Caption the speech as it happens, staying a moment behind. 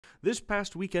This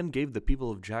past weekend gave the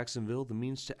people of Jacksonville the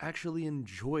means to actually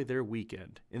enjoy their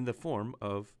weekend in the form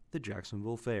of the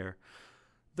Jacksonville Fair.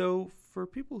 Though, for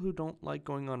people who don't like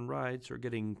going on rides or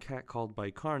getting catcalled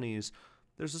by carnies,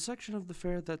 there's a section of the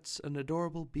fair that's an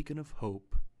adorable beacon of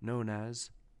hope, known as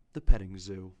the Petting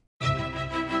Zoo.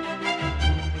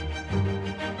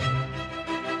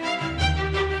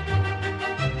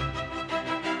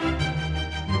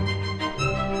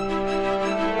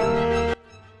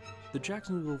 The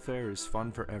Jacksonville Fair is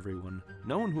fun for everyone.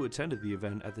 No one who attended the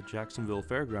event at the Jacksonville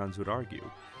Fairgrounds would argue.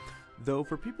 Though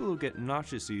for people who get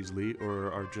nauseous easily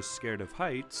or are just scared of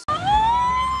heights... okay.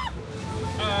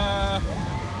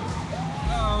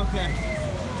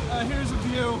 Here's a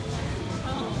view.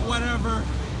 Whatever.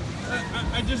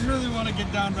 I just really want to get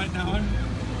down right now.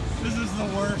 This is the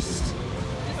worst.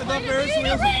 Why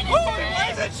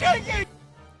is it shaking?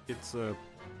 It's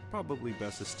probably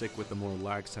best to stick with the more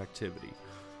lax activity.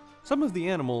 Some of the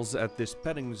animals at this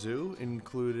petting zoo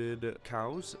included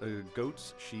cows,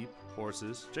 goats, sheep,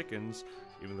 horses, chickens,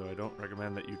 even though I don't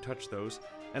recommend that you touch those,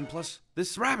 and plus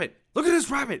this rabbit! Look at this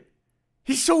rabbit!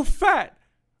 He's so fat!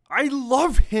 I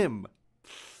love him!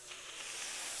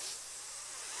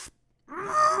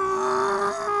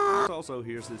 Also,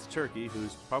 here's this turkey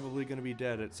who's probably going to be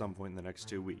dead at some point in the next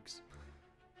 2 weeks.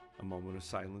 A moment of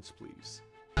silence, please.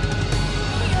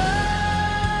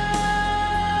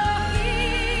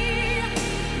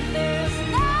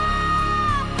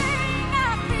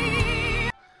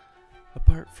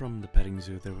 Apart from the petting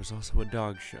zoo, there was also a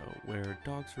dog show, where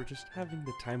dogs were just having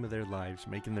the time of their lives,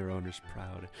 making their owners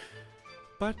proud.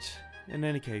 But, in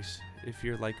any case, if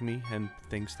you're like me and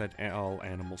thinks that all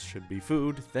animals should be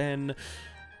food, then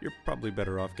you're probably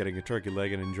better off getting a turkey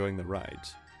leg and enjoying the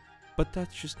rides. But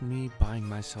that's just me buying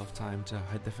myself time to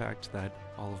hide the fact that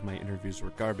all of my interviews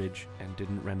were garbage and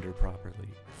didn't render properly.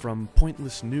 From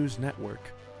Pointless News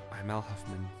Network, I'm Al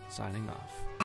Huffman, signing off.